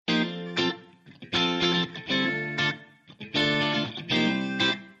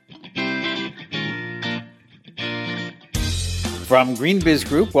From Green Biz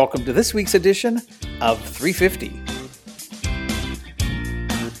Group, welcome to this week's edition of 350.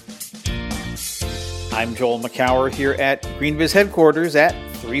 I'm Joel McCower here at Green Biz headquarters at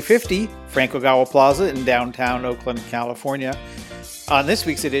 350 Frank Ogawa Plaza in downtown Oakland, California. On this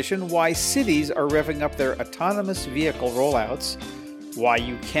week's edition, why cities are revving up their autonomous vehicle rollouts, why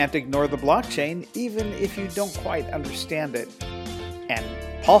you can't ignore the blockchain even if you don't quite understand it, and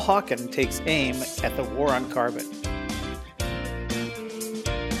Paul Hawken takes aim at the war on carbon.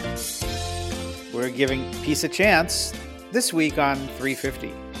 We're giving peace a chance this week on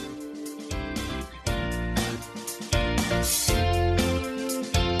 350.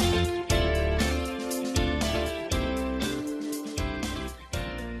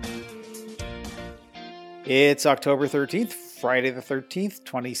 It's October 13th, Friday the 13th,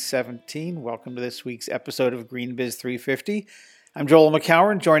 2017. Welcome to this week's episode of Green Biz 350. I'm Joel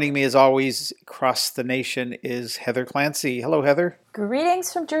McCower. Joining me as always across the nation is Heather Clancy. Hello, Heather.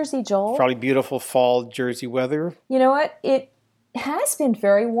 Greetings from Jersey, Joel. Probably beautiful fall Jersey weather. You know what? It has been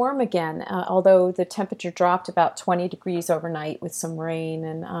very warm again, although the temperature dropped about 20 degrees overnight with some rain.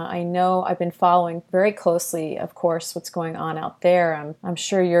 And I know I've been following very closely, of course, what's going on out there. I'm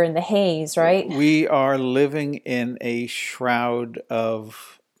sure you're in the haze, right? We are living in a shroud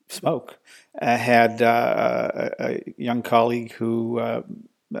of smoke. I had a young colleague who,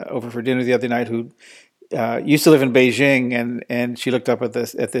 over for dinner the other night, who used to live in Beijing, and she looked up at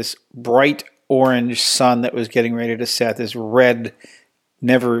this bright orange sun that was getting ready to set, this red,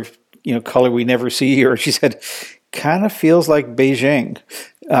 color we never see here. She said, kind of feels like Beijing,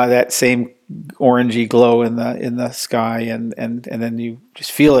 that same orangey glow in the sky, and then you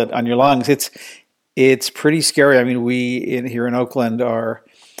just feel it on your lungs. It's pretty scary. I mean, we here in Oakland are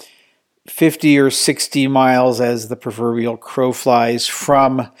 50 or 60 miles as the proverbial crow flies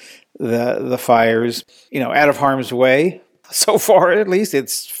from the fires, out of harm's way. So far, at least,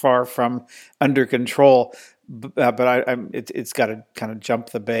 it's far from under control. But it's got to kind of jump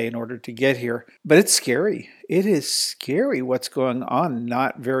the bay in order to get here. But it's scary. It is scary what's going on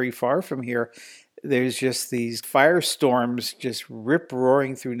not very far from here. There's just these firestorms just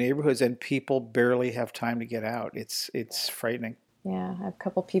rip-roaring through neighborhoods, and people barely have time to get out. It's frightening. Yeah, I have a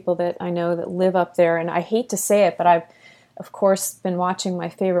couple people that I know that live up there, and I hate to say it, but I've, of course, been watching my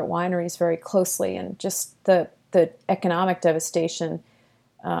favorite wineries very closely, and just the economic devastation,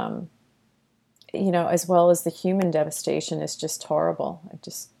 as well as the human devastation is just horrible.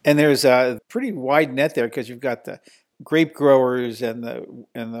 And there's a pretty wide net there because you've got the grape growers and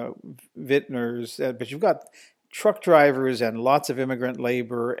the vintners, but you've got truck drivers and lots of immigrant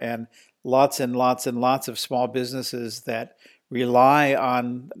labor and lots and lots and lots of small businesses that rely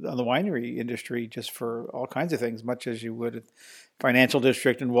on the winery industry just for all kinds of things, much as you would at financial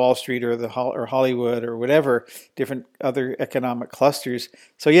district in Wall Street or or Hollywood or whatever, different other economic clusters.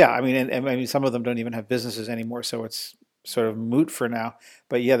 So yeah, I mean some of them don't even have businesses anymore, so it's sort of moot for now.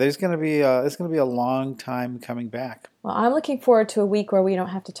 But yeah, there's going to be a long time coming back. Well, I'm looking forward to a week where we don't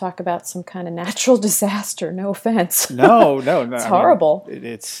have to talk about some kind of natural disaster. No offense. No. It's horrible.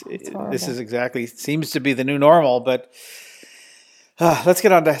 It's horrible. This is seems to be the new normal, but. Let's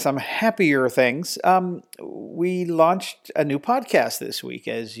get on to some happier things. We launched a new podcast this week,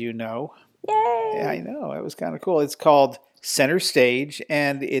 as you know. Yay! Yeah, I know. It was kind of cool. It's called Center Stage,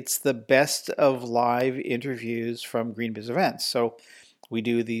 and it's the best of live interviews from Green Biz events. So we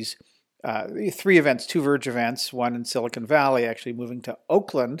do these 3 events, 2 Verge events, one in Silicon Valley, actually moving to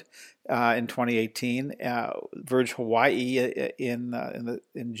Oakland in 2018, Verge Hawaii in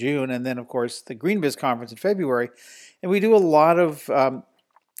June, and then, of course, the Green Biz conference in February. And we do a lot of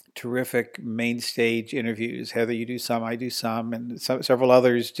terrific main stage interviews. Heather, you do some, I do some, and several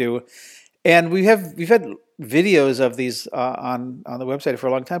others do. And we've had videos of these on the website for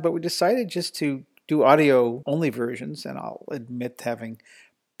a long time, but we decided just to do audio only versions. And I'll admit having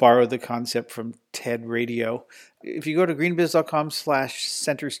borrowed the concept from TED Radio. If you go to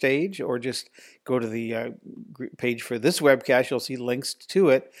greenbiz.com/centerstage or just go to the page for this webcast, you'll see links to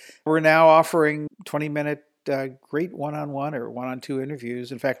it. We're now offering 20-minute great one-on-one or one-on-two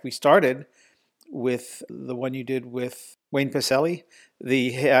interviews. In fact, we started with the one you did with Wayne Pacelli,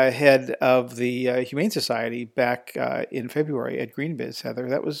 the head of the Humane Society, back in February at Green Biz, Heather.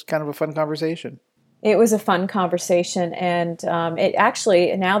 That was kind of a fun conversation. It was a fun conversation, and it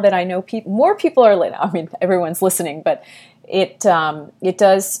actually, now that I know more people are listening. I mean, everyone's listening, but it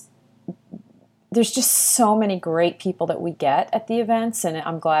does. There's just so many great people that we get at the events, and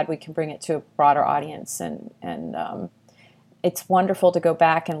I'm glad we can bring it to a broader audience. And it's wonderful to go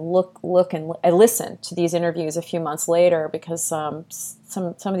back and look and listen to these interviews a few months later, because some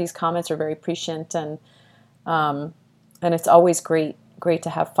of these comments are very prescient, and And it's always great to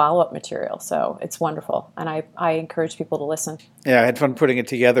have follow-up material. So it's wonderful. And I encourage people to listen. Yeah, I had fun putting it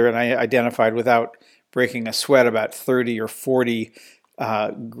together, and I identified without breaking a sweat about 30 or 40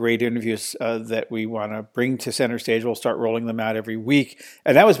 great interviews that we want to bring to center stage. We'll start rolling them out every week.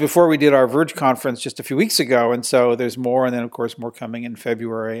 And that was before we did our Verge conference just a few weeks ago. And so there's more, and then, of course, more coming in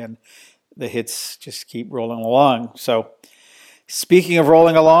February, and the hits just keep rolling along. So speaking of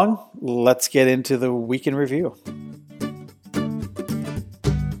rolling along, let's get into the week in review.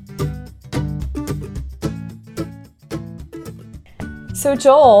 So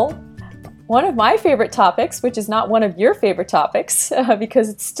Joel, one of my favorite topics, which is not one of your favorite topics because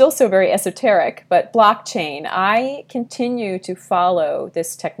it's still so very esoteric, but blockchain. I continue to follow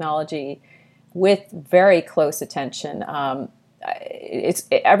this technology with very close attention.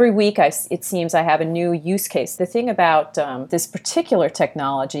 Every week, it seems I have a new use case. The thing about this particular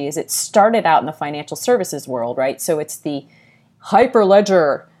technology is it started out in the financial services world, right? So it's the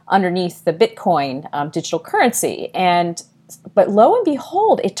hyperledger underneath the Bitcoin digital currency. But lo and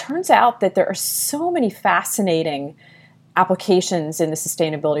behold, it turns out that there are so many fascinating applications in the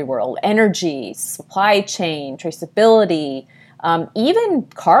sustainability world: energy, supply chain, traceability, even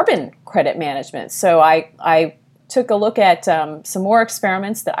carbon credit management. So I took a look at some more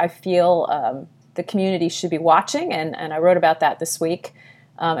experiments that I feel the community should be watching, and I wrote about that this week.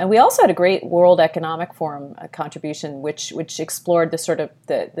 And we also had a great World Economic Forum contribution, which explored the sort of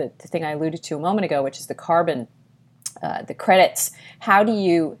the thing I alluded to a moment ago, which is the carbon. The credits. How do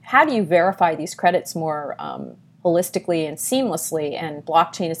you verify these credits more holistically and seamlessly? And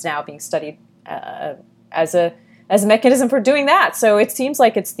blockchain is now being studied as a mechanism for doing that. So it seems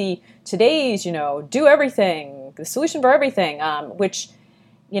like it's today's do everything, the solution for everything. Which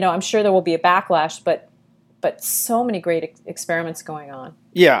I'm sure there will be a backlash, but so many great experiments going on.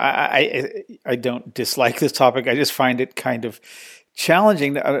 Yeah, I don't dislike this topic. I just find it kind of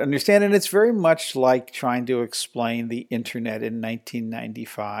challenging to understand, and it's very much like trying to explain the internet in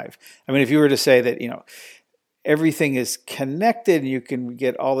 1995. I mean, if you were to say that everything is connected, you can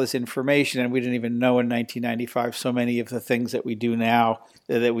get all this information, and we didn't even know in 1995 so many of the things that we do now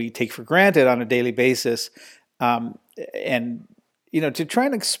that we take for granted on a daily basis, and to try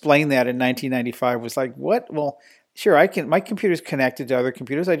and explain that in 1995 was like, what? Well, sure, my computer's connected to other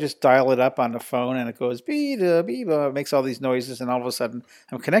computers. I just dial it up on the phone and it goes beep, beep, it makes all these noises, and all of a sudden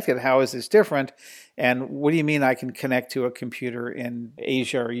I'm connected. How is this different? And what do you mean I can connect to a computer in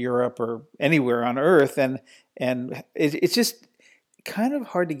Asia or Europe or anywhere on Earth? And it's just kind of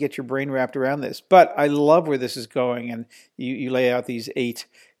hard to get your brain wrapped around this. But I love where this is going, and you lay out these 8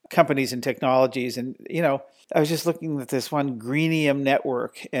 companies and technologies, and I was just looking at this one, Greenium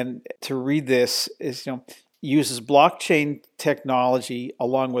Network, and to read this is uses blockchain technology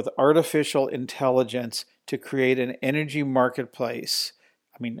along with artificial intelligence to create an energy marketplace.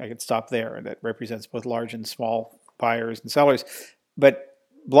 I mean, I could stop there. That represents both large and small buyers and sellers. But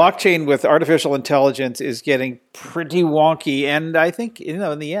blockchain with artificial intelligence is getting pretty wonky. And I think,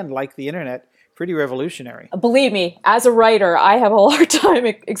 in the end, like the internet, pretty revolutionary. Believe me, as a writer, I have a hard time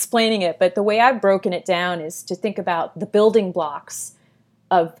explaining it. But the way I've broken it down is to think about the building blocks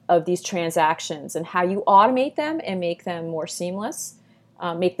of these transactions and how you automate them and make them more seamless,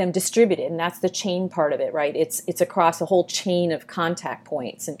 make them distributed. And that's the chain part of it, right? It's across a whole chain of contact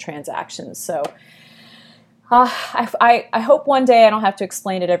points and transactions. So I hope one day I don't have to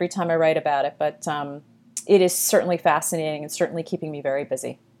explain it every time I write about it, but it is certainly fascinating and certainly keeping me very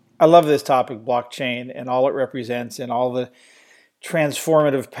busy. I love this topic, blockchain, and all it represents and all the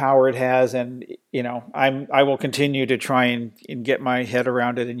transformative power it has, and I will continue to try and get my head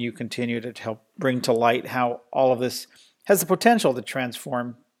around it, and you continue to help bring to light how all of this has the potential to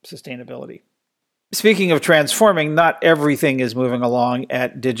transform sustainability. Speaking of transforming, not everything is moving along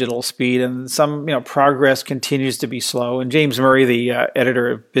at digital speed, and some progress continues to be slow. And James Murray, the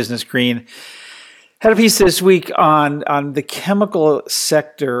editor of Business Green, had a piece this week on the chemical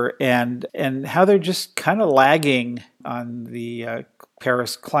sector and how they're just kind of lagging on the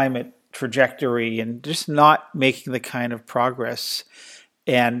Paris climate trajectory and just not making the kind of progress.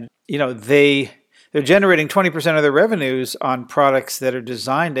 And they're generating 20% of their revenues on products that are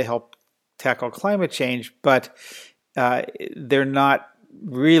designed to help tackle climate change, but they're not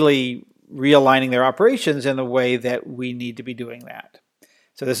really realigning their operations in the way that we need to be doing that.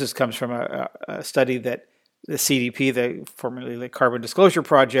 So this comes from a study that the CDP, formerly the Carbon Disclosure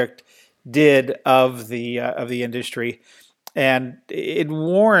Project, did of the industry, and it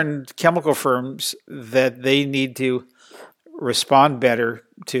warned chemical firms that they need to respond better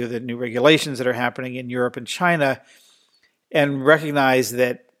to the new regulations that are happening in Europe and China, and recognize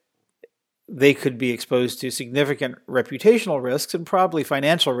that they could be exposed to significant reputational risks and probably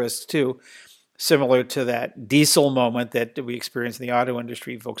financial risks too, similar to that diesel moment that we experienced in the auto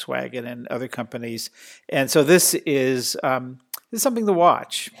industry, Volkswagen and other companies. And so this is something to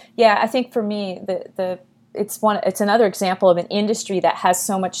watch. Yeah, I think for me, it's another example of an industry that has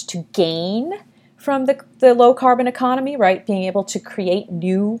so much to gain from the low carbon economy, right? Being able to create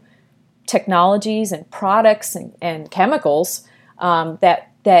new technologies and products and chemicals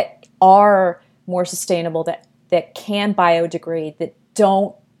that are more sustainable, that can biodegrade, that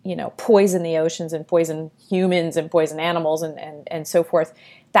don't poison the oceans and poison humans and poison animals and so forth.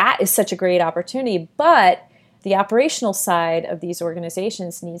 That is such a great opportunity, but the operational side of these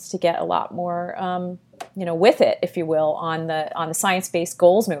organizations needs to get a lot more with it, if you will, on the science-based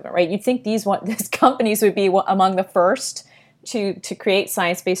goals movement, right? You'd think these companies would be among the first to create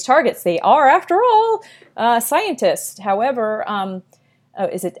science-based targets. They are, after all, scientists. However,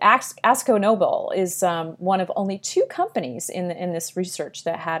 AscoNobel is one of only 2 companies in this research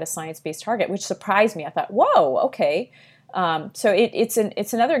that had a science-based target, which surprised me. I thought, whoa, okay. So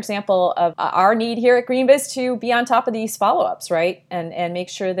it's another example of our need here at GreenBiz to be on top of these follow-ups, right, and make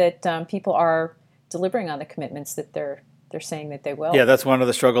sure that people are delivering on the commitments that they're saying that they will. Yeah, that's one of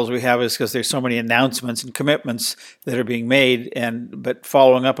the struggles we have, is because there's so many announcements and commitments that are being made, but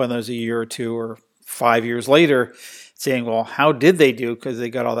following up on those a year or 2 or 5 years later, saying, well, how did they do? Because they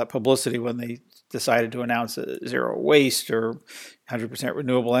got all that publicity when they decided to announce zero waste or 100%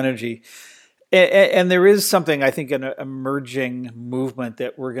 renewable energy. And there is something, I think, an emerging movement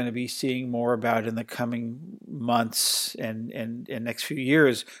that we're going to be seeing more about in the coming months and next few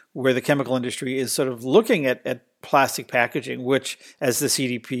years, where the chemical industry is sort of looking at plastic packaging, which, as the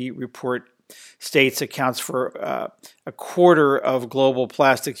CDP report states, accounts for a quarter of global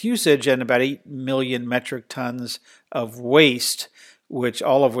plastics usage and about 8 million metric tons of waste,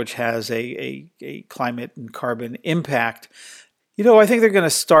 all of which has a climate and carbon impact. I think they're going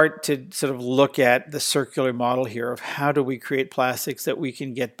to start to sort of look at the circular model here of how do we create plastics that we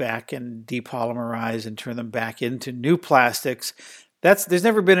can get back and depolymerize and turn them back into new plastics. There's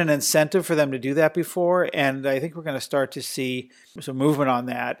never been an incentive for them to do that before, and I think we're going to start to see some movement on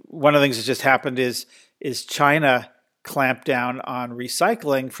that. One of the things that just happened is China clamped down on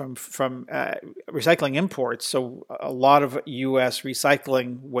recycling from recycling imports. So a lot of U.S.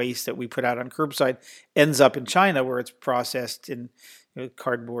 recycling waste that we put out on curbside ends up in China, where it's processed in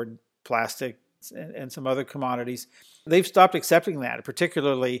cardboard, plastic, and some other commodities. They've stopped accepting that,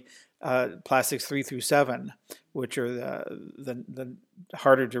 particularly plastics 3 through 7, which are the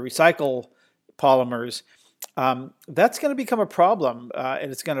harder to recycle polymers. That's going to become a problem,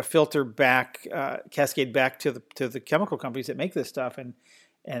 and it's going to filter back, cascade back to the chemical companies that make this stuff, and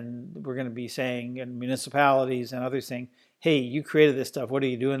we're going to be saying, and municipalities and others saying, "Hey, you created this stuff. What are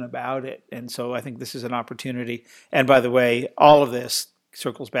you doing about it?" And so I think this is an opportunity. And by the way, all of this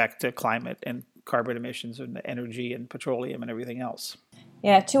circles back to climate and carbon emissions and energy and petroleum and everything else.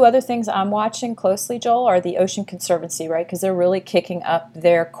 Yeah, 2 other things I'm watching closely, Joel, are the Ocean Conservancy, right? Because they're really kicking up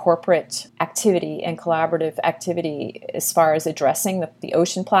their corporate activity and collaborative activity as far as addressing the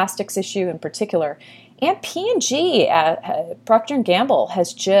ocean plastics issue in particular. And P&G, Procter & Gamble,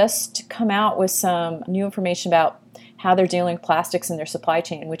 has just come out with some new information about how they're dealing with plastics in their supply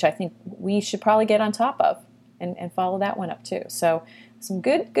chain, which I think we should probably get on top of and follow that one up too. So some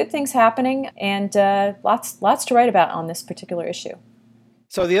good things happening, and lots to write about on this particular issue.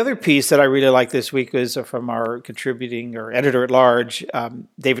 So the other piece that I really like this week is from our contributing or editor-at-large,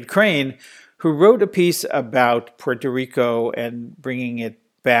 David Crane, who wrote a piece about Puerto Rico and bringing it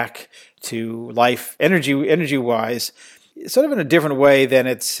back to life energy-wise, sort of in a different way than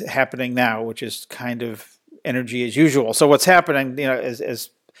it's happening now, which is kind of energy as usual. So what's happening, as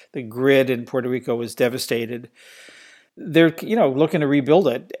the grid in Puerto Rico was devastated, they're looking to rebuild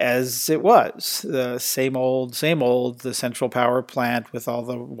it as it was, the same old, the central power plant with all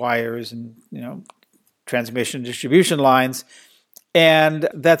the wires and transmission distribution lines, and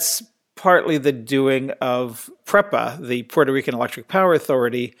that's partly the doing of PREPA, the Puerto Rican Electric Power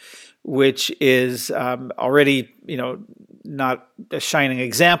Authority, which is already not a shining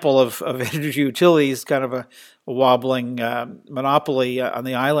example of energy utilities, kind of a wobbling monopoly on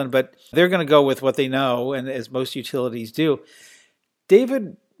the island, but they're going to go with what they know, and as most utilities do.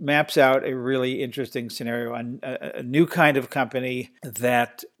 David maps out a really interesting scenario on a new kind of company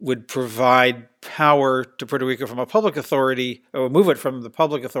that would provide power to Puerto Rico from a public authority, or move it from the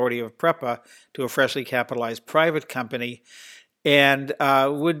public authority of PREPA to a freshly capitalized private company, and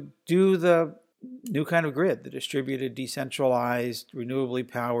would do the new kind of grid, the distributed, decentralized, renewably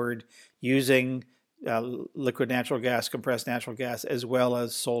powered, using liquid natural gas, compressed natural gas, as well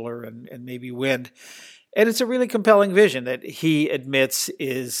as solar and maybe wind. And it's a really compelling vision that he admits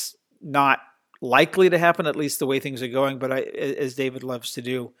is not likely to happen, at least the way things are going. But as David loves to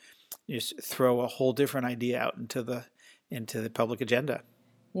do, just throw a whole different idea out into the public agenda.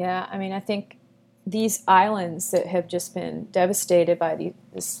 Yeah, I mean, I think these islands that have just been devastated by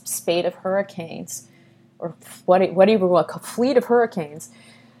this spate of hurricanes, or whatever a fleet of hurricanes,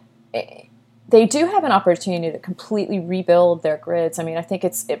 they do have an opportunity to completely rebuild their grids. I mean, I think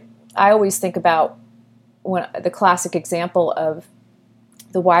I always think about the classic example of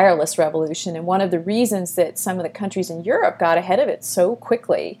the wireless revolution, and one of the reasons that some of the countries in Europe got ahead of it so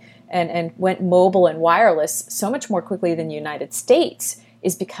quickly and went mobile and wireless so much more quickly than the United States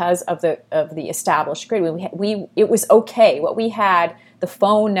is because of the established grid. It was okay. What we had, the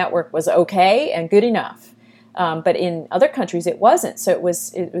phone network was okay and good enough. But in other countries, it wasn't. So it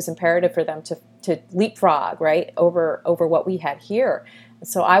was imperative for them to leapfrog, right, over what we had here.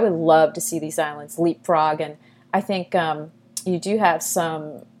 So I would love to see these islands leapfrog, and I think you do have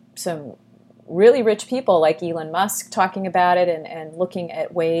some really rich people like Elon Musk talking about it and looking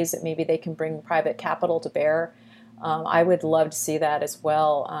at ways that maybe they can bring private capital to bear. I would love to see that as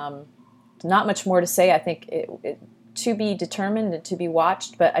well. Not much more to say. I think it to be determined and to be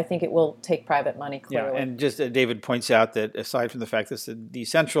watched, but I think it will take private money, clearly. Yeah, and just David points out that aside from the fact that it's a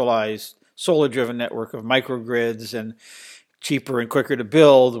decentralized, solar-driven network of microgrids and cheaper and quicker to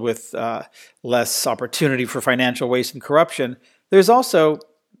build with less opportunity for financial waste and corruption, there's also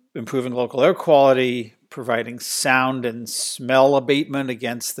improving local air quality, providing sound and smell abatement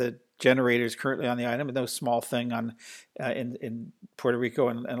against the generators currently on the island, no small thing in Puerto Rico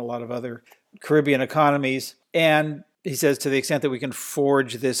and a lot of other Caribbean economies. And he says to the extent that we can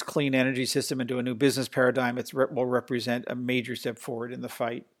forge this clean energy system into a new business paradigm, it will represent a major step forward in the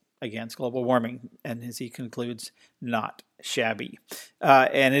fight against global warming. And as he concludes, not shabby.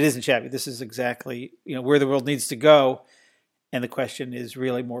 And it isn't shabby. This is exactly where the world needs to go. And the question is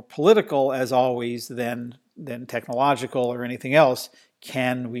really more political, as always, than technological or anything else.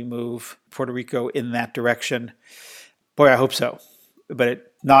 Can we move Puerto Rico in that direction? Boy, I hope so. But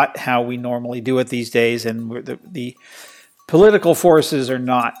it's not how we normally do it these days, and the political forces are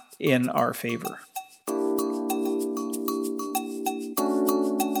not in our favor.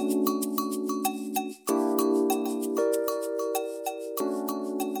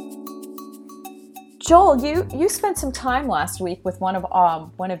 Joel, you spent some time last week with one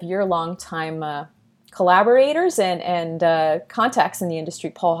of your longtime collaborators and contacts in the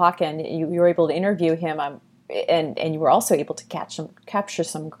industry, Paul Hawken. You were able to interview him, and you were also able to capture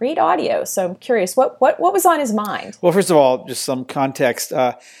some great audio. So I'm curious, what was on his mind? Well, first of all, just some context.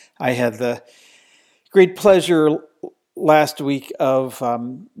 I had the great pleasure last week of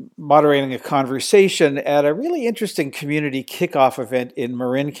moderating a conversation at a really interesting community kickoff event in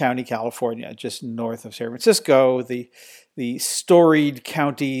Marin County, California, just north of San Francisco, the storied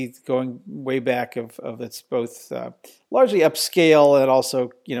county going way back of that's both largely upscale and also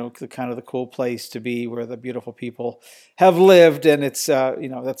the kind of the cool place to be where the beautiful people have lived, and it's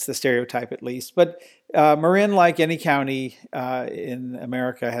that's the stereotype at least. But Marin, like any county in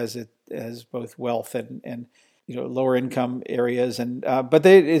America, has both wealth and lower income areas, but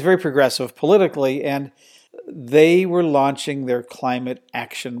it's very progressive politically, and they were launching their climate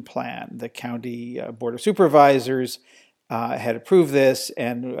action plan. The county board of supervisors had approved this,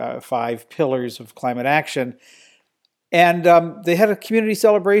 and 5 pillars of climate action. And they had a community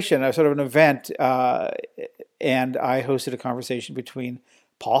celebration, a sort of an event, and I hosted a conversation between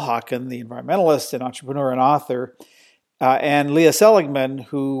Paul Hawken, the environmentalist and entrepreneur and author, and Leah Seligman,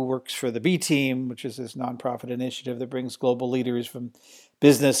 who works for the B Team, which is this nonprofit initiative that brings global leaders from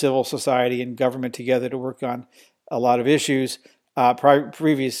business, civil society, and government together to work on a lot of issues.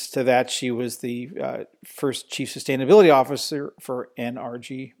 Previous to that, she was the first chief sustainability officer for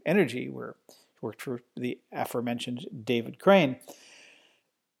NRG Energy, where she worked for the aforementioned David Crane.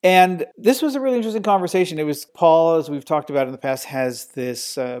 And this was a really interesting conversation. It was Paul, as we've talked about in the past, has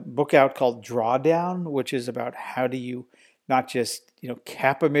this book out called Drawdown, which is about how do you not just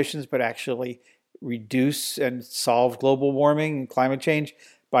cap emissions, but actually reduce and solve global warming and climate change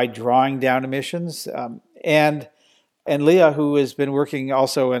by drawing down emissions. And Leah, who has been working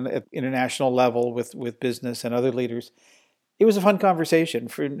also at international level with business and other leaders, it was a fun conversation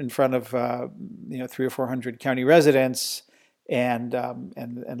in front of 300 or 400 county residents. And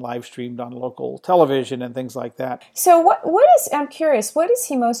live streamed on local television and things like that. So I'm curious, what is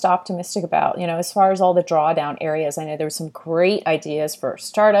he most optimistic about, as far as all the drawdown areas? I know there were some great ideas for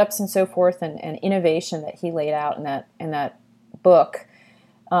startups and so forth and innovation that he laid out in that book.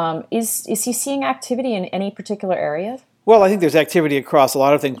 Is he seeing activity in any particular area? Well, I think there's activity across a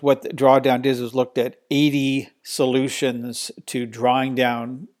lot of things. What the drawdown did was looked at 80 solutions to drawing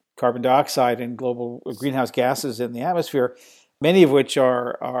down carbon dioxide and global greenhouse gases in the atmosphere, many of which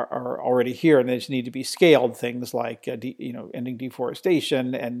are already here and they just need to be scaled. Things like ending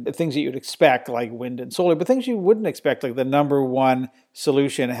deforestation and things that you'd expect like wind and solar, but things you wouldn't expect, like the number one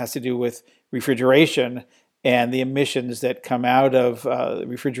solution has to do with refrigeration and the emissions that come out of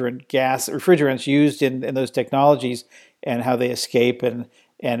refrigerants used in those technologies and how they escape and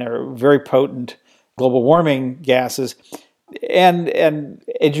are very potent global warming gases. And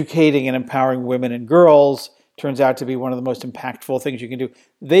educating and empowering women and girls turns out to be one of the most impactful things you can do.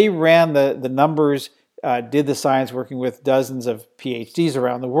 They ran the numbers, did the science working with dozens of PhDs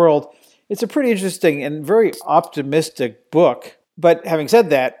around the world. It's a pretty interesting and very optimistic book. But having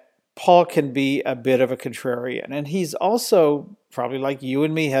said that, Paul can be a bit of a contrarian. And he's also, probably like you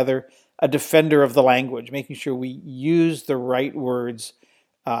and me, Heather, a defender of the language, making sure we use the right words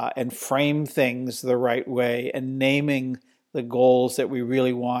and frame things the right way and naming the goals that we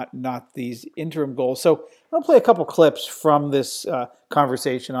really want, not these interim goals. So I'll play a couple clips from this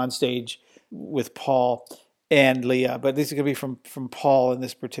conversation on stage with Paul and Leah, but these are going to be from Paul in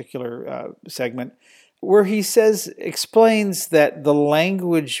this particular segment, where he explains that the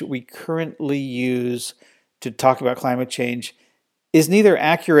language we currently use to talk about climate change is neither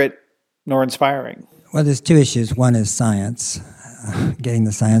accurate nor inspiring. Well, there's two issues. One is science, getting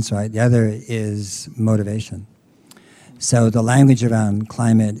the science right. The other is motivation. So the language around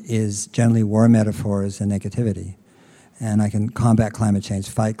climate is generally war metaphors and negativity. And I can combat climate change,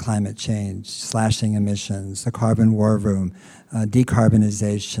 fight climate change, slashing emissions, the carbon war room,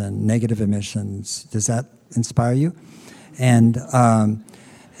 decarbonization, negative emissions. Does that inspire you? And the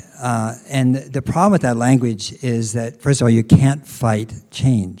problem with that language is that, first of all, you can't fight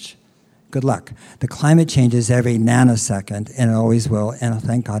change. Good luck. The climate changes every nanosecond, and it always will, and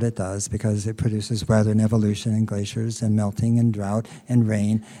thank God it does, because it produces weather and evolution and glaciers and melting and drought and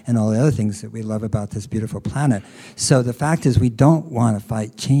rain and all the other things that we love about this beautiful planet. So the fact is we don't want to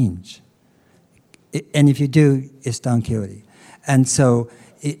fight change. And if you do, it's tranquility. And so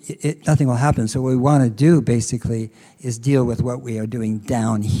nothing will happen. So what we want to do, basically, is deal with what we are doing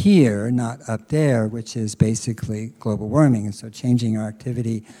down here, not up there, which is basically global warming, and so changing our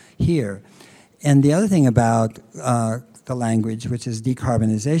activity here. And the other thing about the language, which is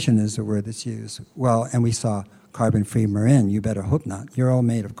decarbonization is the word that's used. Well, and we saw carbon-free Marin. You better hope not. You're all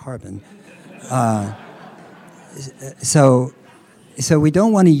made of carbon. So we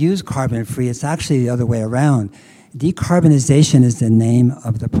don't want to use carbon-free. It's actually the other way around. Decarbonization is the name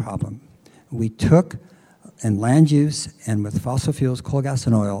of the problem. We took in land use and with fossil fuels, coal, gas,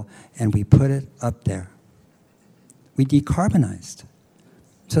 and oil, and we put it up there. We decarbonized.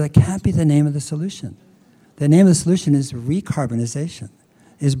 So that can't be the name of the solution. The name of the solution is recarbonization,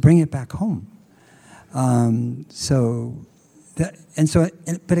 is bring it back home. But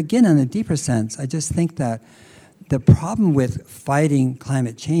again, in a deeper sense, I just think that the problem with fighting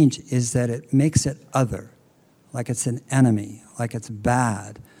climate change is that it makes it other. Like it's an enemy, like it's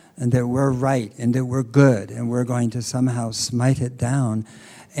bad, and that we're right, and that we're good, and we're going to somehow smite it down.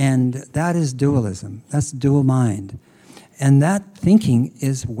 And that is dualism. That's dual mind. And that thinking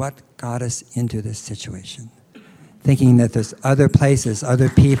is what got us into this situation. Thinking that there's other places, other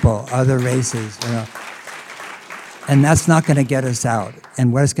people, other races, And that's not going to get us out.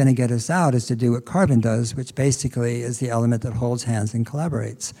 And what is going to get us out is to do what carbon does, which basically is the element that holds hands and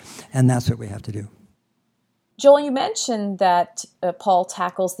collaborates. And that's what we have to do. Joel, you mentioned that Paul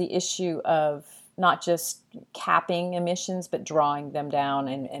tackles the issue of not just capping emissions, but drawing them down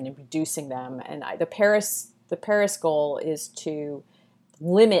and reducing them. And the Paris goal is to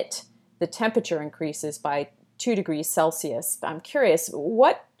limit the temperature increases by 2 degrees Celsius. I'm curious,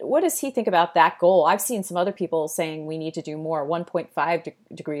 what does he think about that goal? I've seen some other people saying we need to do more. 1.5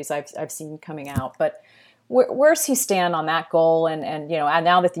 degrees I've seen coming out. But where's he stand on that goal? And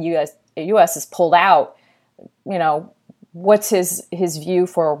now that the U.S. is pulled out, what's his view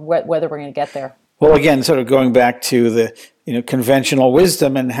for whether we're going to get there? Well, again, sort of going back to the conventional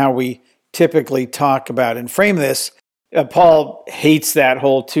wisdom and how we typically talk about and frame this, Paul hates that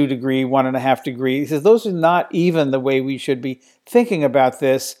whole 2 degree, 1.5 degree. He says those are not even the way we should be thinking about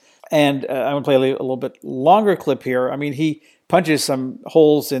this. And I'm going to play a little bit longer clip here. I mean, he punches some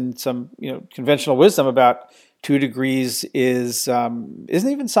holes in some conventional wisdom about 2 degrees isn't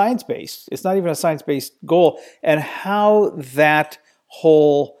even science-based. It's not even a science-based goal. And how that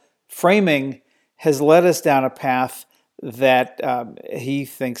whole framing has led us down a path that he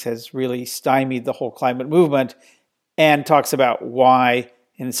thinks has really stymied the whole climate movement, and talks about why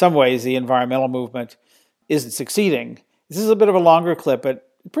in some ways the environmental movement isn't succeeding. This is a bit of a longer clip, but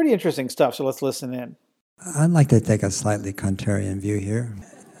pretty interesting stuff, so let's listen in. I'd like to take a slightly contrarian view here.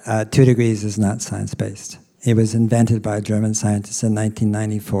 2 degrees is not science-based. It was invented by a German scientist in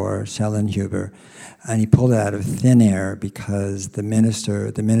 1994, Schellenhuber, and he pulled it out of thin air because the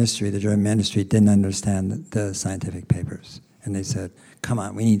German ministry didn't understand the scientific papers. And they said, come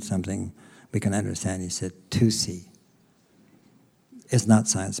on, we need something we can understand. He said, 2C. It's not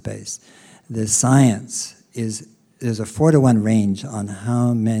science-based. The science is, there's a 4-to-1 range on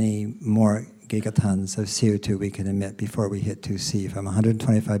how many more gigatons of CO2 we can emit before we hit 2C, from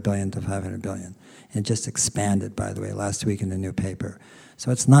 125 billion to 500 billion. And it just expanded, by the way, last week in the new paper. So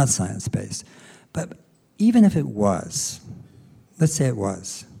it's not science-based. But even if it was, let's say it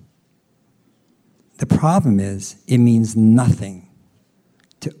was, the problem is it means nothing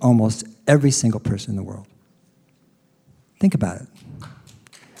to almost every single person in the world. Think about it.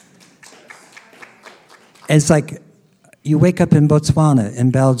 It's like you wake up in Botswana,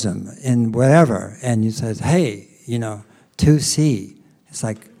 in Belgium, in wherever, and you say, hey, 2C. It's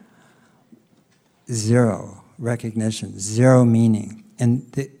like zero recognition, zero meaning. And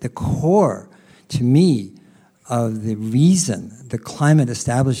the core, to me, of the reason the climate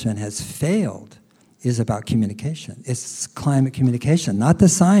establishment has failed is about communication. It's climate communication, not the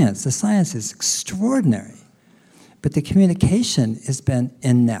science. The science is extraordinary. But the communication has been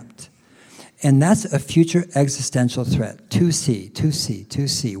inept. And that's a future existential threat. 2C, 2C,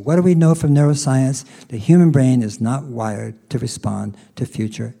 2C. What do we know from neuroscience? The human brain is not wired to respond to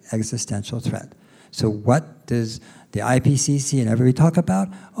future existential threat. So what does the IPCC and everybody talk about?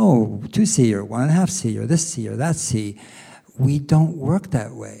 Oh, 2C or 1.5C or this C or that C. We don't work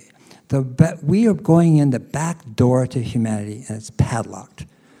that way. We are going in the back door to humanity, and it's padlocked.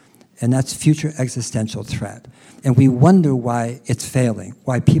 And that's future existential threat. And we wonder why it's failing,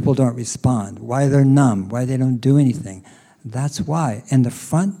 why people don't respond, why they're numb, why they don't do anything. That's why. And the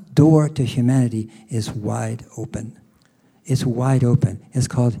front door to humanity is wide open. It's wide open. It's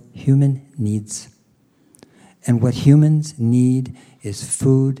called human needs. And what humans need is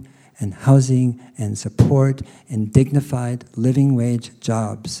food and housing and support and dignified living wage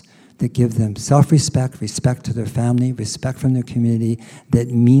jobs that give them self-respect, respect to their family, respect from their community, that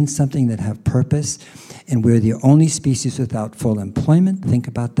means something, that have purpose. And we're the only species without full employment. Think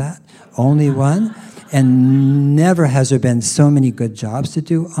about that. Only one. And never has there been so many good jobs to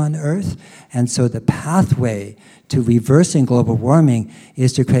do on Earth. And so the pathway to reversing global warming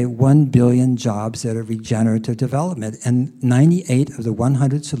is to create 1 billion jobs that are regenerative development. And 98 of the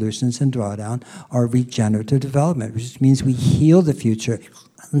 100 solutions in Drawdown are regenerative development, which means we heal the future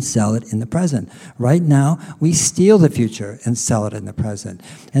and sell it in the present. Right now, we steal the future and sell it in the present.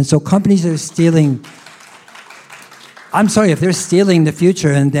 And so companies are stealing... I'm sorry, if they're stealing the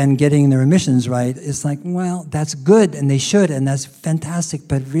future and then getting their emissions right, it's like, well, that's good, and they should, and that's fantastic,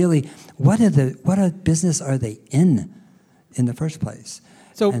 but really, what business are they in the first place?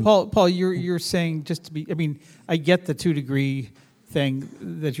 So, Paul, you're saying, just to be, I mean, I get the 2 degree thing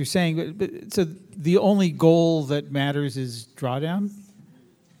that you're saying, but so the only goal that matters is drawdown?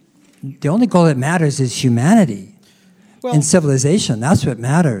 The only goal that matters is humanity. Well, in civilization, that's what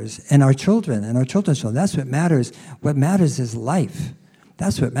matters. And our children and our children's children, that's what matters. What matters is life.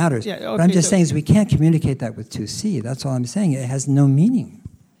 That's what matters. Yeah, okay, what I'm just saying is we can't communicate that with 2C. That's all I'm saying. It has no meaning.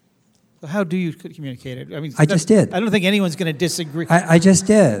 So how do you communicate it? I mean, I just did. I don't think anyone's going to disagree. I just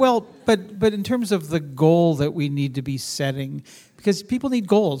did. Well, but in terms of the goal that we need to be setting, because people need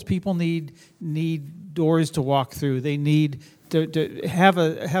goals. People need doors to walk through. They need to have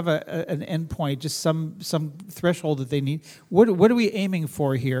an endpoint, just some threshold that they need. What are we aiming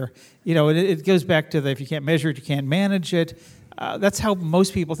for here? It goes back to if you can't measure it, you can't manage it. That's how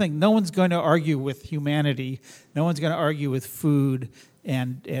most people think. No one's going to argue with humanity. No one's going to argue with food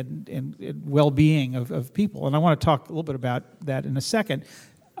and well-being of people. And I want to talk a little bit about that in a second.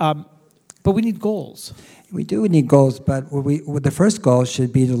 But we need goals. We do need goals, but the first goal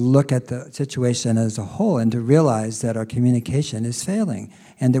should be to look at the situation as a whole and to realize that our communication is failing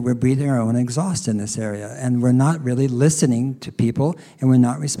and that we're breathing our own exhaust in this area. And we're not really listening to people, and we're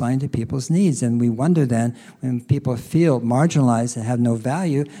not responding to people's needs. And we wonder then, when people feel marginalized and have no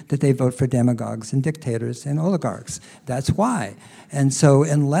value, that they vote for demagogues and dictators and oligarchs. That's why. And so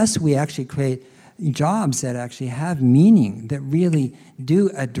unless we actually create jobs that actually have meaning, that really do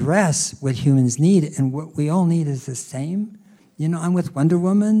address what humans need, and what we all need is the same. I'm with Wonder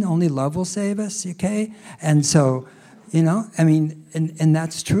Woman, only love will save us, okay? And so, and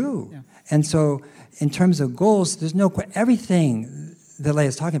that's true. Yeah. And so in terms of goals, there's everything that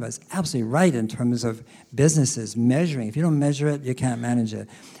Leia's talking about is absolutely right in terms of businesses measuring. If you don't measure it, you can't manage it.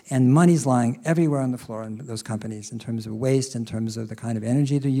 And money's lying everywhere on the floor in those companies in terms of waste, in terms of the kind of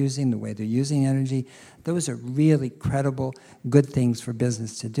energy they're using, the way they're using energy. Those are really credible, good things for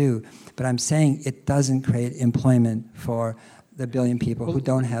business to do. But I'm saying it doesn't create employment for the billion people who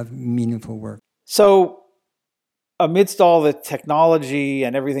don't have meaningful work. So amidst all the technology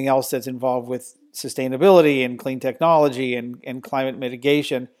and everything else that's involved with sustainability and clean technology and climate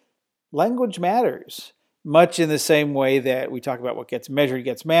mitigation, language matters, much in the same way that we talk about what gets measured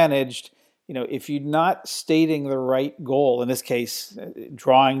gets managed. If you're not stating the right goal, in this case,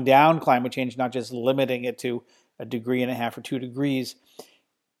 drawing down climate change, not just limiting it to 1.5 degrees or 2 degrees,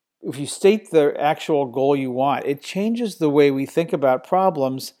 if you state the actual goal you want, it changes the way we think about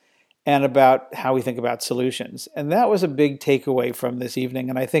problems and about how we think about solutions. And that was a big takeaway from this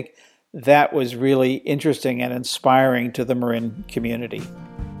evening. And I think that was really interesting and inspiring to the Marin community.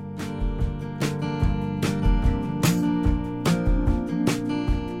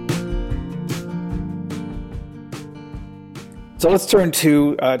 So let's turn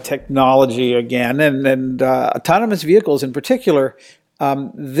to technology again and autonomous vehicles in particular.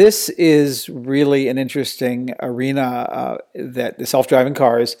 This is really an interesting arena that the self-driving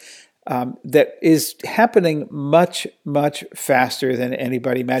cars that is happening much, much faster than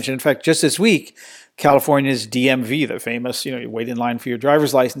anybody imagined. In fact, just this week, California's DMV, the famous, you wait in line for your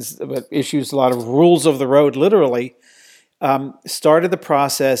driver's license, but issues a lot of rules of the road, literally, started the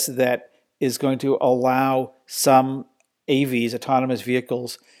process that is going to allow some AVs, autonomous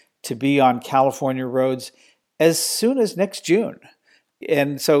vehicles, to be on California roads as soon as next June.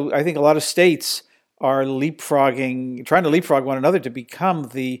 And so I think a lot of states are trying to leapfrog one another to become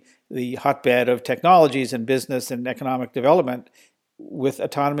the hotbed of technologies and business and economic development with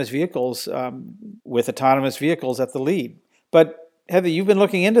autonomous vehicles at the lead. But Heather, you've been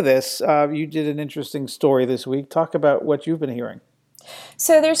looking into this. You did an interesting story this week. Talk about what you've been hearing.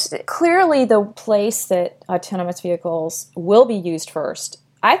 So there's clearly the place that autonomous vehicles will be used first,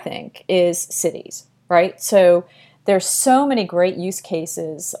 I think, is cities, right? So there's so many great use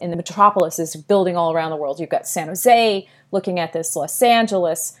cases in the metropolises building all around the world. You've got San Jose looking at this, Los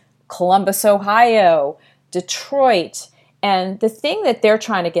Angeles, Columbus, Ohio, Detroit. And the thing that they're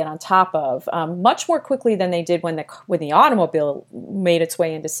trying to get on top of much more quickly than they did when the automobile made its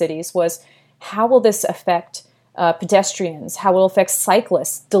way into cities was how will this affect pedestrians, how will it affect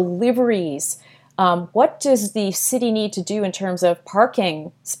cyclists, deliveries. What does the city need to do in terms of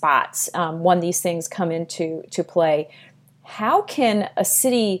parking spots when these things come into play? How can a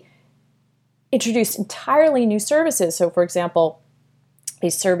city introduce entirely new services? So, for example, a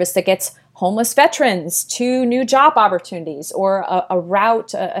service that gets homeless veterans to new job opportunities, or a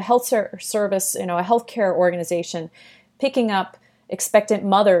route, a health service, a healthcare organization picking up expectant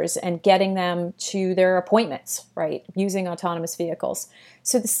mothers and getting them to their appointments, right, using autonomous vehicles.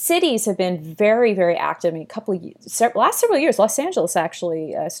 So the cities have been very, very active. Last several years, Los Angeles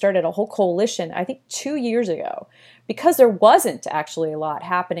actually started a whole coalition, I think 2 years ago, because there wasn't actually a lot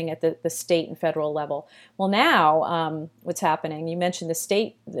happening at the state and federal level. Well, now what's happening, you mentioned the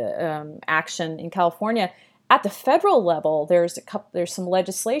state action in California. At the federal level, there's some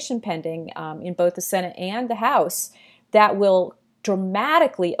legislation pending in both the Senate and the House that will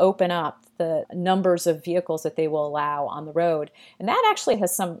dramatically open up the numbers of vehicles that they will allow on the road. And that actually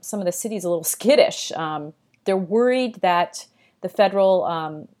has some of the cities a little skittish. They're worried that the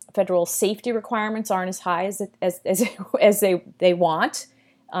federal safety requirements aren't as high as they want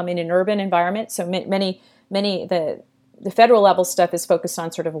in an urban environment. So the federal level stuff is focused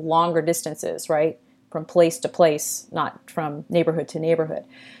on sort of longer distances, right, from place to place, not from neighborhood to neighborhood.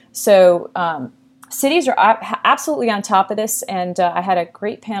 So cities are absolutely on top of this, and I had a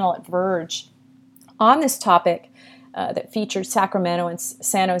great panel at Verge on this topic that featured Sacramento and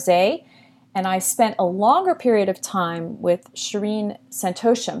San Jose, and I spent a longer period of time with Shireen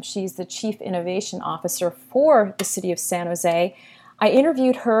Santosham. She's the Chief Innovation Officer for the city of San Jose. I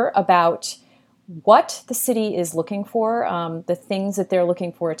interviewed her about what the city is looking for, the things that they're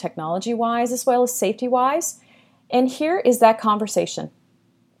looking for technology-wise as well as safety-wise, and here is that conversation.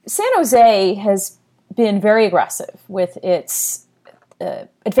 San Jose has been very aggressive with its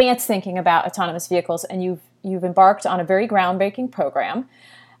advanced thinking about autonomous vehicles, and you've embarked on a very groundbreaking program.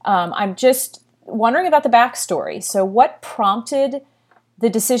 I'm just wondering about the backstory. So what prompted the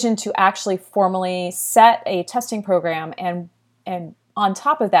decision to actually formally set a testing program, and on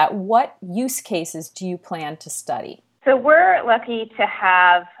top of that, what use cases do you plan to study? So we're lucky to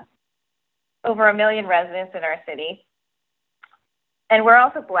have over 1 million residents in our city. And we're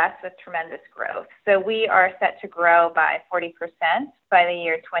also blessed with tremendous growth. So we are set to grow by 40% by the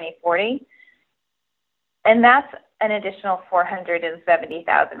year 2040. And that's an additional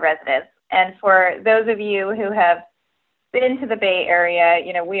 470,000 residents. And for those of you who have been to the Bay Area,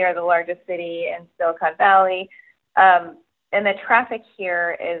 we are the largest city in Silicon Valley. And the traffic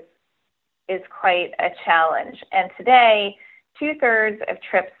here is quite a challenge. And today, 2/3 of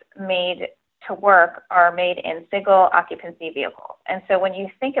trips made to work are made in single occupancy vehicles. And so when you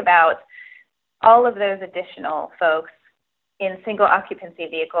think about all of those additional folks in single occupancy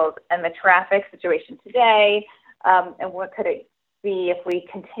vehicles and the traffic situation today, and what could it be if we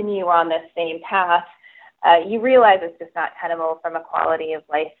continue on this same path, you realize it's just not tenable from a quality of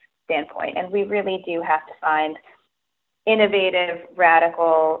life standpoint. And we really do have to find innovative,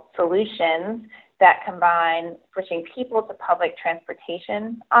 radical solutions that combine switching people to public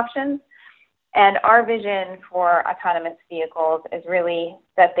transportation options. And our vision for autonomous vehicles is really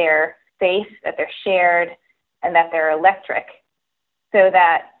that they're safe, that they're shared, and that they're electric, so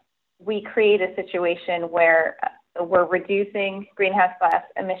that we create a situation where we're reducing greenhouse gas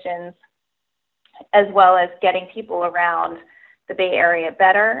emissions as well as getting people around the Bay Area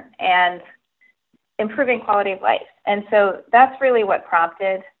better and improving quality of life. And so that's really what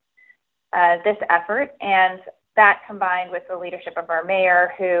prompted this effort. And that combined with the leadership of our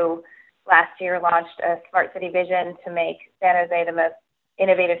mayor, who last year launched a smart city vision to make San Jose the most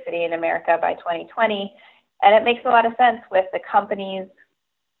innovative city in America by 2020. And it makes a lot of sense with the companies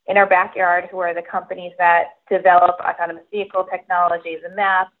in our backyard, who are the companies that develop autonomous vehicle technologies and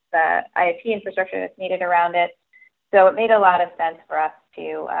maps, the IoT infrastructure that's needed around it. So it made a lot of sense for us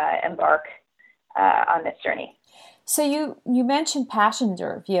to embark on this journey. So you mentioned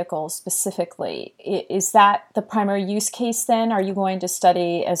passenger vehicles specifically. Is that the primary use case then? Are you going to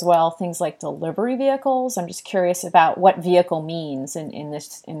study as well things like delivery vehicles? I'm just curious about what vehicle means in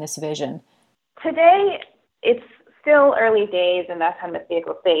this vision. Today, it's still early days in the autonomous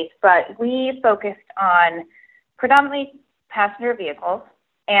vehicle space, but we focused on predominantly passenger vehicles,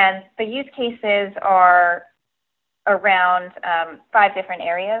 and the use cases are around 5 different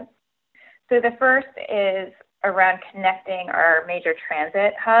areas. So the first is around connecting our major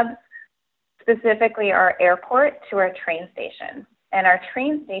transit hubs, specifically our airport to our train station. And our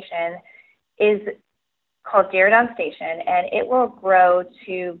train station is called Diridon Station, and it will grow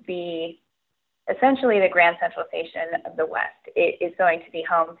to be essentially the Grand Central Station of the West. It is going to be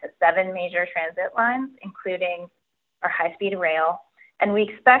home to 7 major transit lines, including our high-speed rail. And we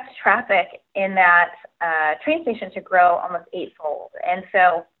expect traffic in that train station to grow almost 8-fold. And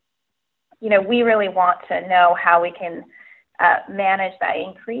so, we really want to know how we can manage that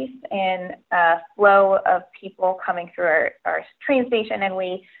increase in flow of people coming through our train station, and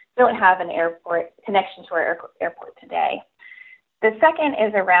we don't have an airport connection to our airport today. The second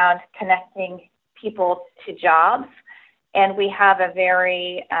is around connecting people to jobs, and we have a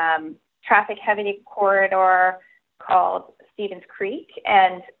very traffic-heavy corridor called Stevens Creek,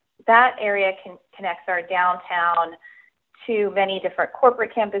 and that area connects our downtown to many different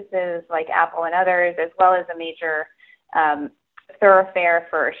corporate campuses like Apple and others, as well as a major thoroughfare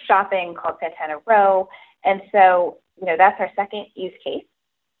for shopping called Santana Row. And so, that's our second use case.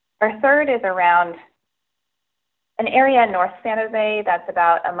 Our third is around an area in North San Jose that's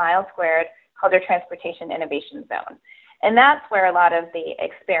about a mile squared called our Transportation Innovation Zone. And that's where a lot of the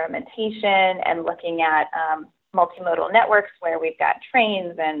experimentation and looking at multimodal networks, where we've got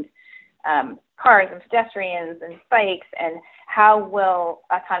trains and cars and pedestrians and bikes, and how will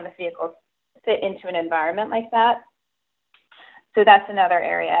autonomous vehicles fit into an environment like that. So that's another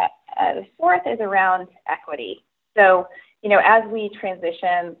area. The fourth is around equity. So, as we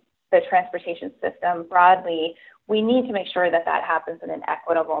transition the transportation system broadly, we need to make sure that happens in an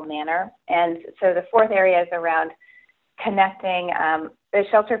equitable manner. And so the fourth area is around connecting the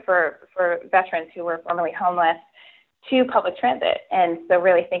shelter for veterans who were formerly homeless to public transit. And so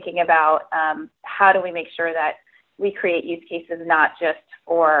really thinking about how do we make sure that we create use cases not just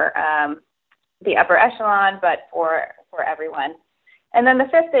for the upper echelon, but for everyone. And then the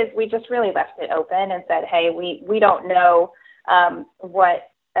fifth is we just really left it open and said, hey, we don't know what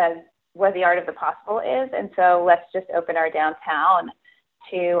the art of the possible is, and so let's just open our downtown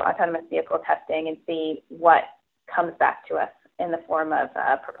to autonomous vehicle testing and see what comes back to us in the form of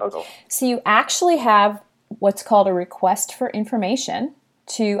proposals. So you actually have what's called a request for information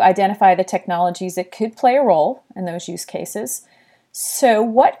to identify the technologies that could play a role in those use cases. So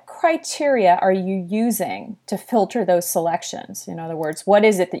what criteria are you using to filter those selections? In other words, what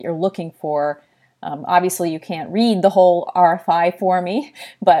is it that you're looking for Obviously, you can't read the whole RFI for me,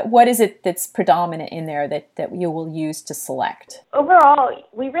 but what is it that's predominant in there that you will use to select? Overall,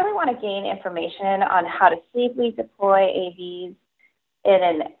 we really want to gain information on how to safely deploy AVs in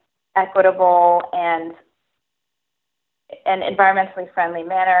an equitable and environmentally friendly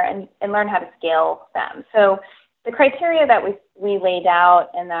manner, and learn how to scale them. So the criteria that we laid out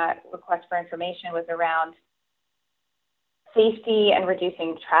in that request for information was around safety and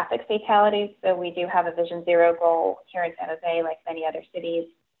reducing traffic fatalities. So we do have a Vision Zero goal here in San Jose, like many other cities.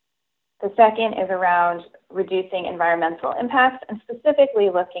 The second is around reducing environmental impacts, and specifically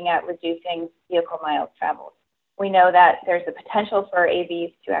looking at reducing vehicle miles traveled. We know that there's a potential for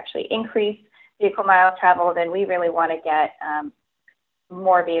AVs to actually increase vehicle miles traveled, and we really want to get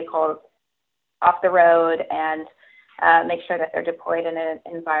more vehicles off the road and make sure that they're deployed in an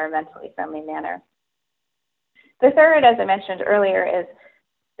environmentally friendly manner. The third, as I mentioned earlier, is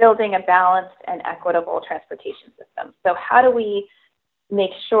building a balanced and equitable transportation system. So how do we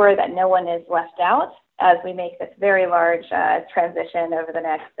make sure that no one is left out as we make this very large transition over the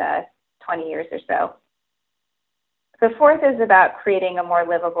next 20 years or so? The fourth is about creating a more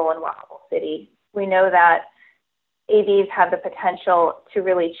livable and walkable city. We know that AVs have the potential to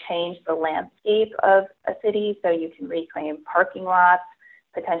really change the landscape of a city, so you can reclaim parking lots,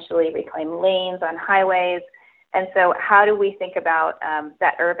 potentially reclaim lanes on highways. And so how do we think about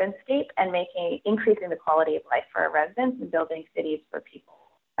that urban scape and increasing the quality of life for our residents and building cities for people,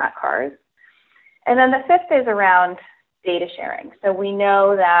 not cars? And then the fifth is around data sharing. So we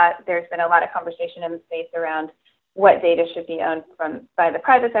know that there's been a lot of conversation in the space around what data should be owned by the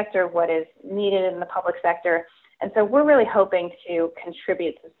private sector, what is needed in the public sector. And so we're really hoping to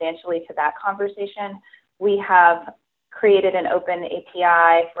contribute substantially to that conversation. We have created an open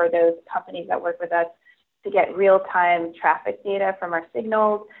API for those companies that work with us to get real-time traffic data from our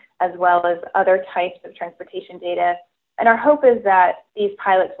signals, as well as other types of transportation data. And our hope is that these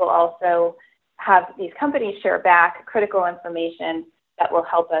pilots will also have these companies share back critical information that will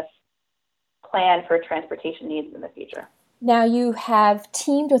help us plan for transportation needs in the future. Now, you have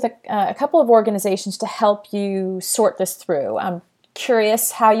teamed with a couple of organizations to help you sort this through. I'm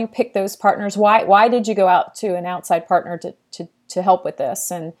curious how you picked those partners. Why did you go out to an outside partner to help with this,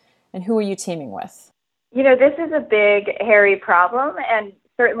 and who are you teaming with? You know, this is a big, hairy problem, and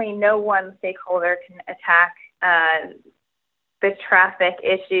certainly no one stakeholder can attack the traffic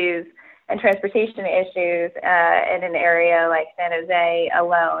issues and transportation issues in an area like San Jose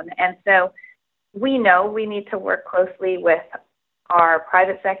alone. And so we know we need to work closely with our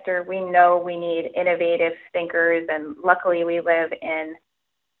private sector. We know we need innovative thinkers, and luckily we live in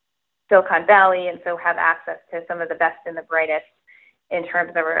Silicon Valley and so have access to some of the best and the brightest in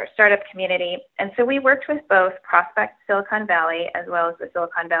terms of our startup community. And so we worked with both Prospect Silicon Valley as well as the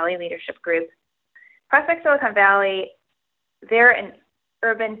Silicon Valley Leadership Group. Prospect Silicon Valley, they're an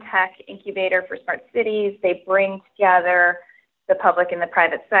urban tech incubator for smart cities. They bring together the public and the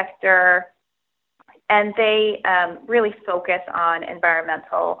private sector, and they really focus on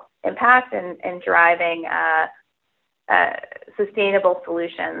environmental impact and driving sustainable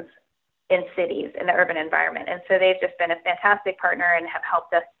solutions in cities, in the urban environment. And so they've just been a fantastic partner and have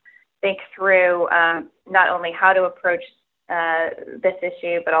helped us think through not only how to approach this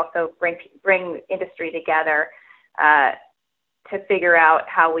issue, but also bring industry together to figure out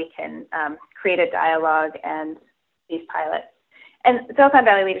how we can create a dialogue and these pilots. And Silicon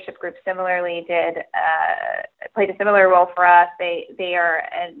Valley Leadership Group similarly played a similar role for us. They are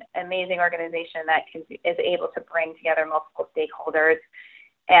an amazing organization that is able to bring together multiple stakeholders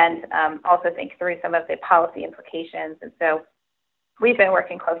and also think through some of the policy implications. And so we've been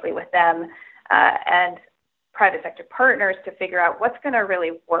working closely with them and private sector partners to figure out what's going to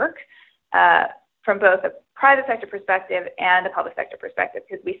really work from both a private sector perspective and a public sector perspective,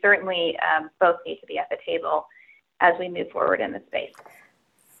 because we certainly both need to be at the table as we move forward in this space.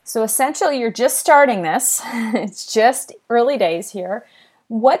 So essentially, you're just starting this. It's just early days here.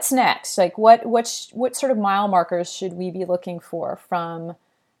 What's next? Like, what sort of mile markers should we be looking for from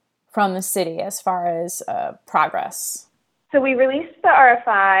the city as far as progress? So we released the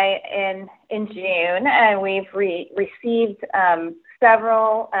RFI in June, and we've received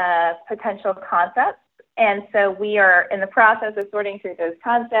several potential concepts. And so we are in the process of sorting through those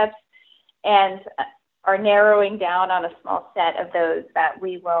concepts and are narrowing down on a small set of those that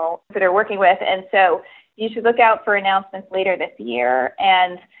we will consider working with. And so you should look out for announcements later this year.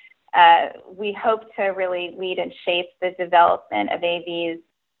 And we hope to really lead and shape the development of AVs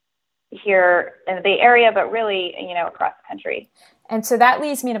here in the Bay Area, but really, across the country. And so that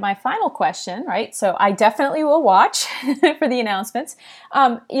leads me to my final question, right? So I definitely will watch for the announcements.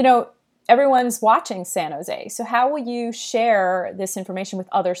 everyone's watching San Jose. So how will you share this information with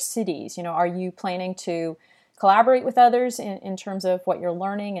other cities? Are you planning to collaborate with others in terms of what you're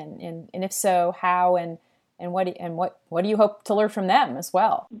learning, and if so, how, and what do you hope to learn from them as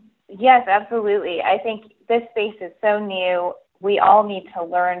well? Yes, absolutely. I think this space is so new. We all need to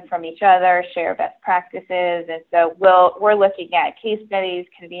learn from each other, share best practices, and so we're looking at case studies,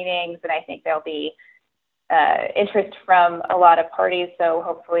 convenings, and I think there'll be interest from a lot of parties. So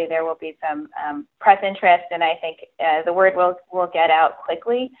hopefully there will be some press interest, and I think the word will get out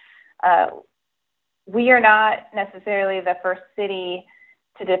quickly. We are not necessarily the first city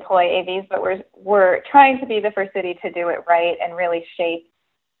to deploy AVs, but we're trying to be the first city to do it right and really shape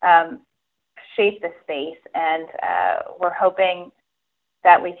the space. And we're hoping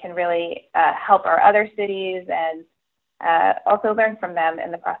that we can really help our other cities and also learn from them in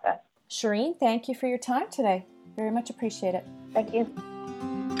the process. Shireen, thank you for your time today. Very much appreciate it. Thank you.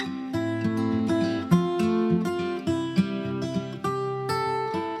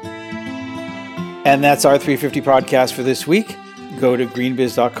 And that's our 350 podcast for this week. Go to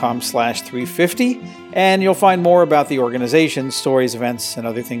greenbiz.com/350 and you'll find more about the organization, stories, events, and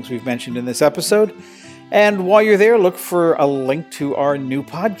other things we've mentioned in this episode. And while you're there, look for a link to our new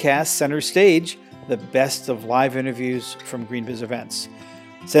podcast, Center Stage, the best of live interviews from GreenBiz events.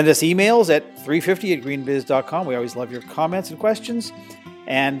 Send us emails at 350@greenbiz.com. We always love your comments and questions.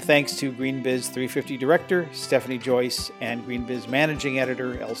 And thanks to GreenBiz 350 Director Stephanie Joyce and GreenBiz Managing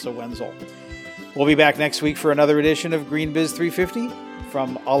Editor Elsa Wenzel. We'll be back next week for another edition of GreenBiz 350.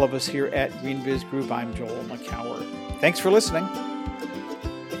 From all of us here at GreenBiz Group, I'm Joel McCower. Thanks for listening.